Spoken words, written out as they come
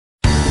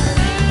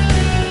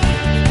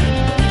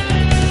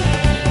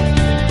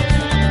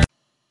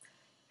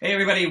Hey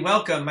everybody,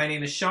 welcome. My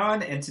name is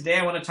Sean, and today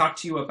I want to talk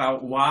to you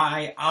about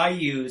why I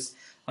use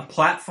a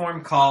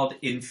platform called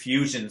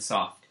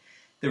Infusionsoft.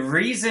 The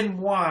reason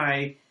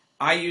why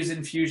I use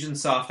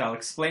Infusionsoft I'll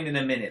explain in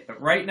a minute, but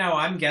right now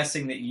I'm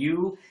guessing that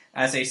you,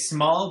 as a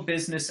small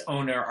business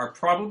owner, are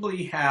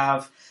probably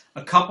have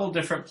a couple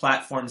different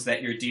platforms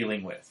that you're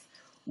dealing with.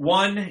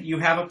 One, you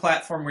have a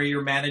platform where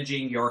you're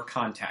managing your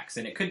contacts,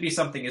 and it could be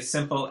something as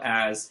simple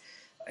as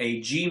a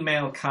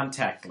Gmail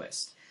contact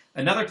list.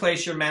 Another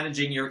place, you're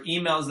managing your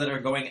emails that are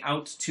going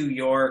out to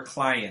your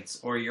clients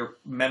or your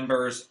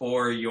members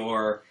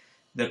or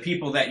the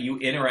people that you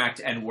interact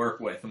and work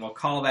with. And we'll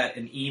call that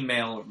an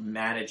email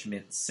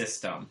management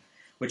system,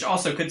 which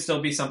also could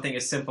still be something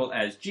as simple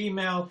as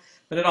Gmail,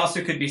 but it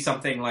also could be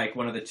something like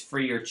one of the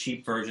free or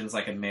cheap versions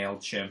like a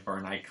MailChimp or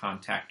an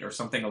iContact or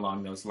something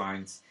along those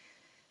lines.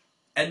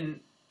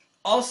 And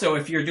also,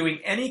 if you're doing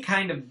any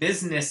kind of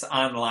business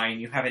online,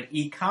 you have an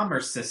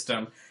e-commerce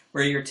system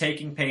where you're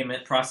taking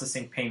payment,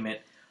 processing payment,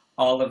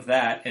 all of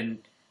that. And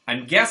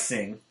I'm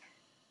guessing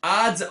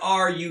odds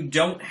are you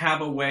don't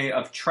have a way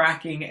of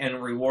tracking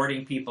and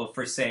rewarding people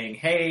for saying,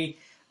 hey,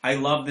 I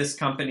love this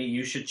company,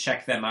 you should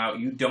check them out.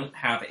 You don't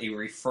have a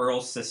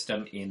referral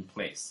system in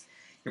place.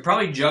 You're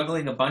probably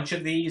juggling a bunch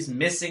of these,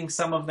 missing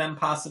some of them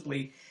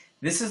possibly.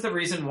 This is the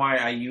reason why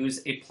I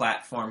use a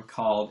platform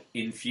called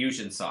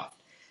Infusionsoft.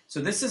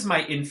 So this is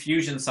my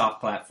Infusionsoft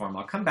platform.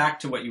 I'll come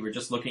back to what you were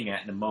just looking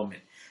at in a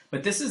moment.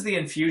 But this is the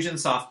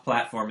Infusionsoft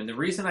platform, and the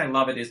reason I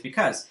love it is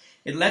because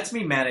it lets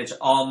me manage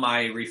all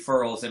my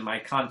referrals and my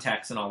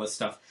contacts and all this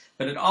stuff,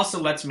 but it also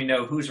lets me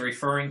know who's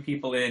referring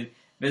people in,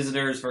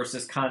 visitors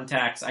versus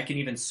contacts. I can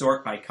even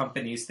sort by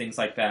companies, things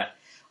like that.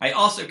 I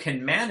also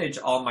can manage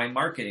all my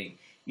marketing,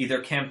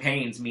 either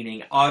campaigns,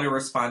 meaning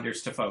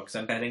autoresponders to folks.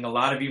 I'm betting a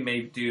lot of you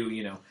may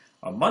do,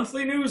 a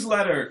monthly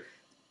newsletter.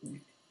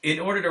 In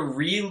order to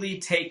really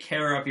take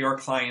care of your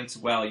clients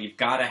well, you've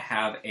got to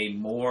have a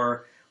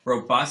more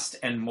robust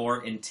and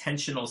more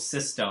intentional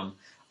system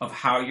of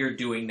how you're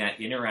doing that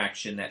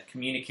interaction, that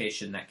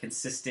communication, that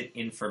consistent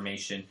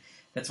information.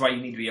 That's why you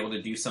need to be able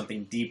to do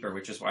something deeper,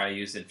 which is why I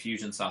use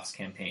Infusionsoft's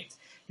campaigns.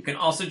 You can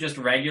also just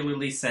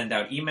regularly send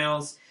out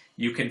emails.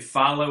 You can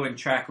follow and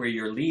track where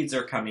your leads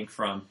are coming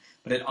from,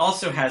 but it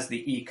also has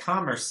the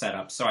e-commerce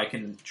setup, so I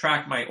can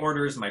track my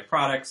orders, my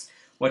products,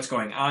 what's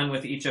going on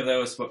with each of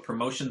those, what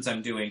promotions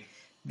I'm doing.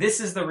 This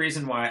is the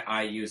reason why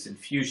I use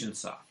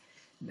Infusionsoft.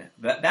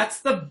 That's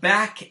the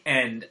back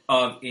end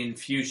of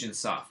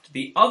Infusionsoft.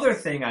 The other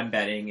thing I'm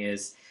betting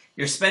is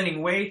you're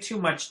spending way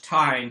too much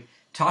time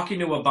talking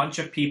to a bunch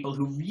of people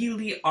who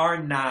really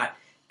are not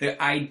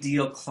the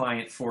ideal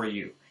client for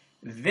you.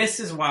 This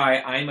is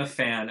why I'm a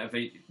fan of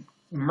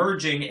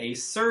merging a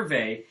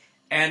survey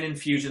and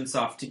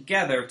Infusionsoft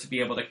together to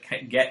be able to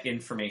get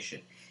information.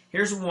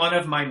 Here's one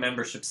of my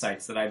membership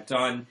sites that I've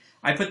done.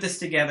 I put this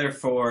together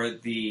for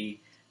the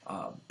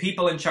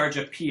people in charge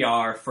of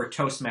PR for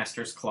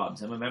Toastmasters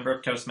clubs. I'm a member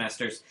of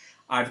Toastmasters.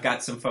 I've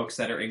got some folks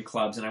that are in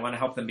clubs, and I want to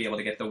help them be able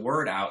to get the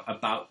word out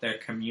about their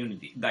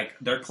community, like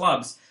their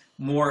clubs,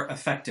 more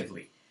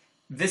effectively.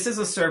 This is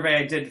a survey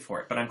I did for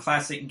it, but I'm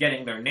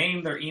getting their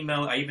name, their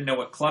email. I even know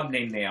what club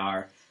name they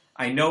are.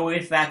 I know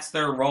if that's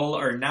their role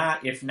or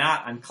not. If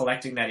not, I'm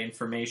collecting that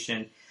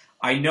information.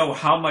 I know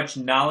how much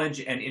knowledge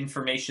and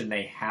information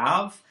they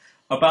have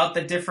about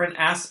the different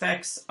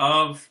aspects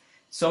of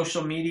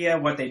social media,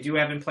 what they do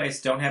have in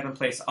place, don't have in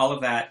place, all of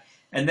that,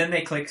 and then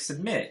they click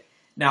submit.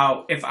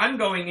 Now, if I'm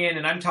going in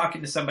and I'm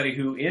talking to somebody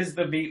who is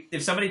the VP,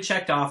 if somebody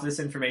checked off this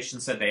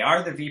information, said they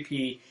are the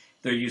VP,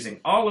 they're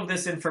using all of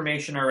this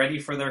information already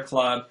for their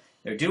club,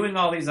 they're doing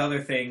all these other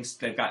things,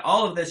 they've got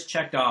all of this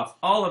checked off,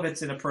 all of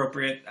it's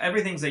inappropriate,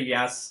 everything's a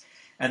yes,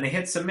 and they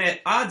hit submit,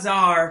 odds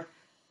are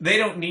they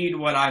don't need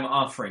what I'm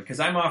offering,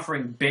 because I'm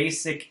offering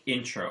basic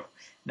intro.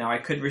 Now, I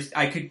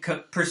could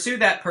pursue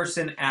that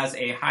person as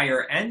a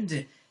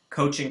higher-end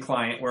coaching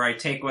client where I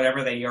take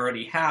whatever they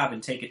already have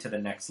and take it to the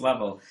next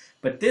level.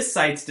 But this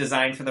site's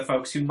designed for the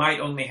folks who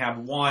might only have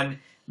one,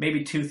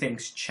 maybe two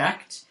things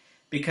checked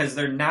because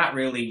they're not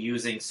really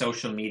using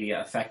social media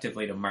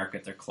effectively to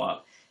market their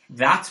club.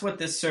 That's what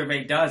this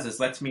survey does, is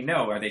lets me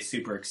know, are they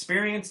super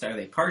experienced? Are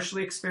they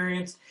partially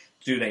experienced?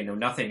 Do they know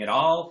nothing at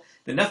all?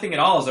 The nothing at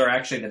alls are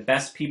actually the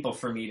best people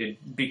for me to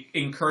be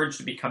encouraged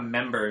to become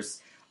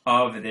members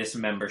of this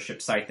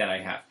membership site that I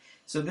have.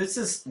 So this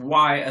is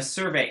why a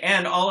survey,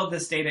 and all of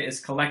this data is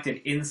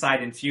collected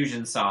inside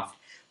Infusionsoft,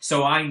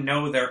 so I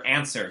know their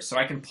answers. So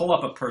I can pull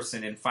up a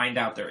person and find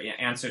out their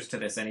answers to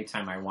this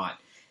anytime I want.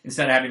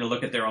 Instead of having to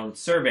look at their own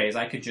surveys,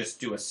 I could just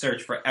do a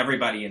search for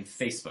everybody in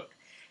Facebook.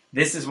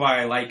 This is why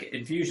I like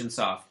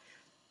Infusionsoft.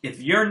 If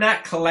you're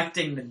not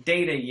collecting the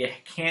data, you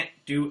can't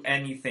do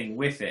anything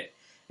with it.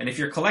 And if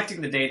you're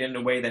collecting the data in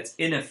a way that's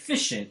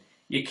inefficient,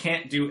 you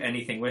can't do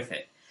anything with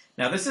it.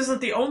 Now, this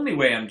isn't the only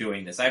way I'm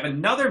doing this. I have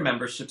another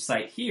membership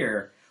site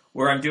here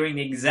where I'm doing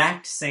the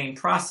exact same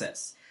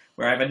process,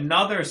 where I have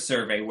another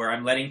survey where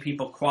I'm letting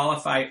people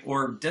qualify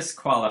or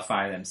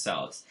disqualify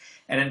themselves.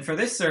 And then for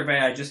this survey,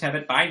 I just have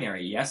it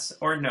binary, yes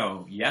or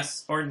no,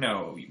 yes or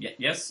no,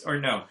 yes or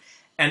no.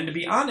 And to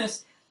be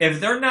honest, If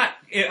they're not,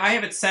 I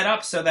have it set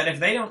up so that if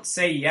they don't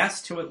say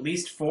yes to at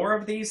least 4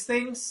 of these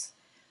things,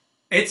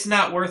 it's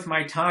not worth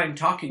my time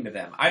talking to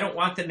them. I don't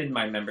want them in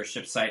my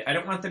membership site. I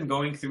don't want them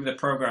going through the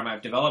program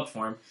I've developed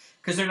for them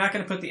because they're not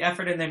going to put the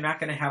effort in. They're not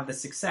going to have the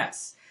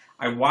success.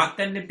 I want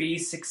them to be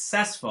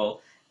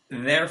successful.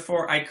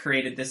 Therefore, I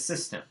created this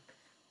system.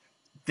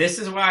 This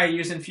is why I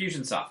use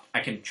Infusionsoft.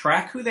 I can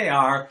track who they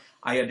are.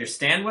 I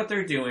understand what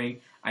they're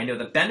doing. I know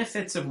the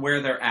benefits of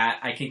where they're at.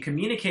 I can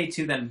communicate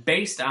to them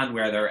based on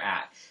where they're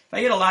at. If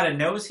I get a lot of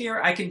no's here,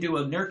 I can do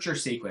a nurture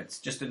sequence,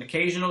 just an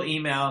occasional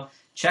email,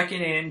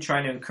 checking in,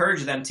 trying to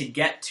encourage them to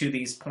get to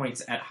these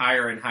points at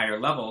higher and higher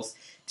levels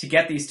to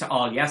get these to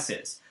all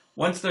yeses.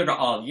 Once they're to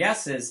all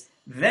yeses,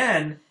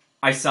 then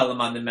I sell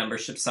them on the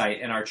membership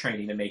site and our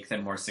training to make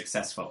them more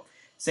successful.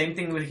 Same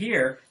thing with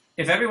here.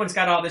 If everyone's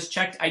got all this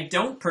checked, I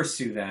don't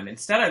pursue them.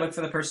 Instead, I look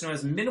for the person who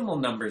has minimal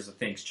numbers of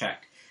things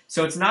checked.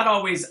 So it's not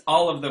always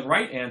all of the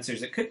right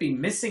answers. It could be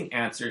missing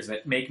answers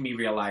that make me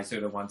realize they're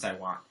the ones I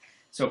want.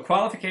 So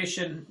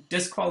qualification,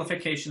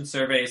 disqualification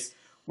surveys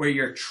where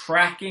you're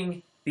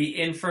tracking the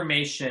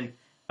information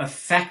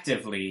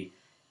effectively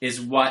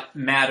is what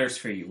matters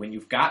for you. When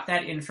you've got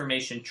that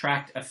information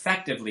tracked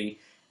effectively,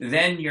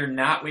 then you're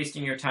not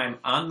wasting your time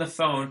on the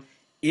phone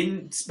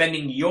in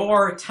spending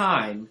your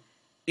time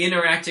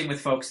interacting with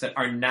folks that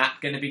are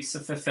not going to be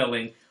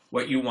fulfilling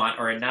what you want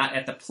or are not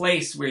at the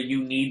place where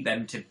you need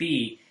them to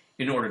be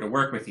in order to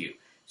work with you.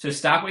 So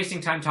stop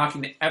wasting time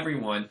talking to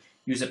everyone.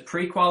 Use a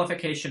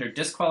pre-qualification or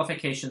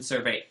disqualification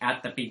survey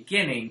at the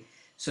beginning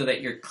so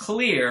that you're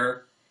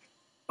clear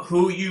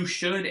who you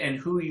should and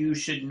who you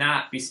should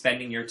not be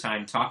spending your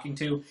time talking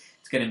to.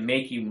 It's going to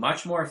make you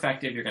much more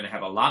effective. You're going to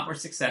have a lot more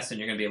success, and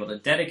you're going to be able to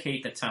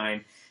dedicate the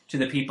time to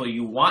the people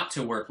you want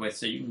to work with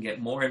so you can get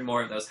more and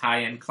more of those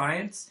high-end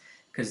clients,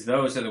 because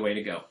those are the way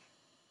to go.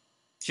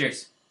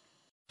 Cheers.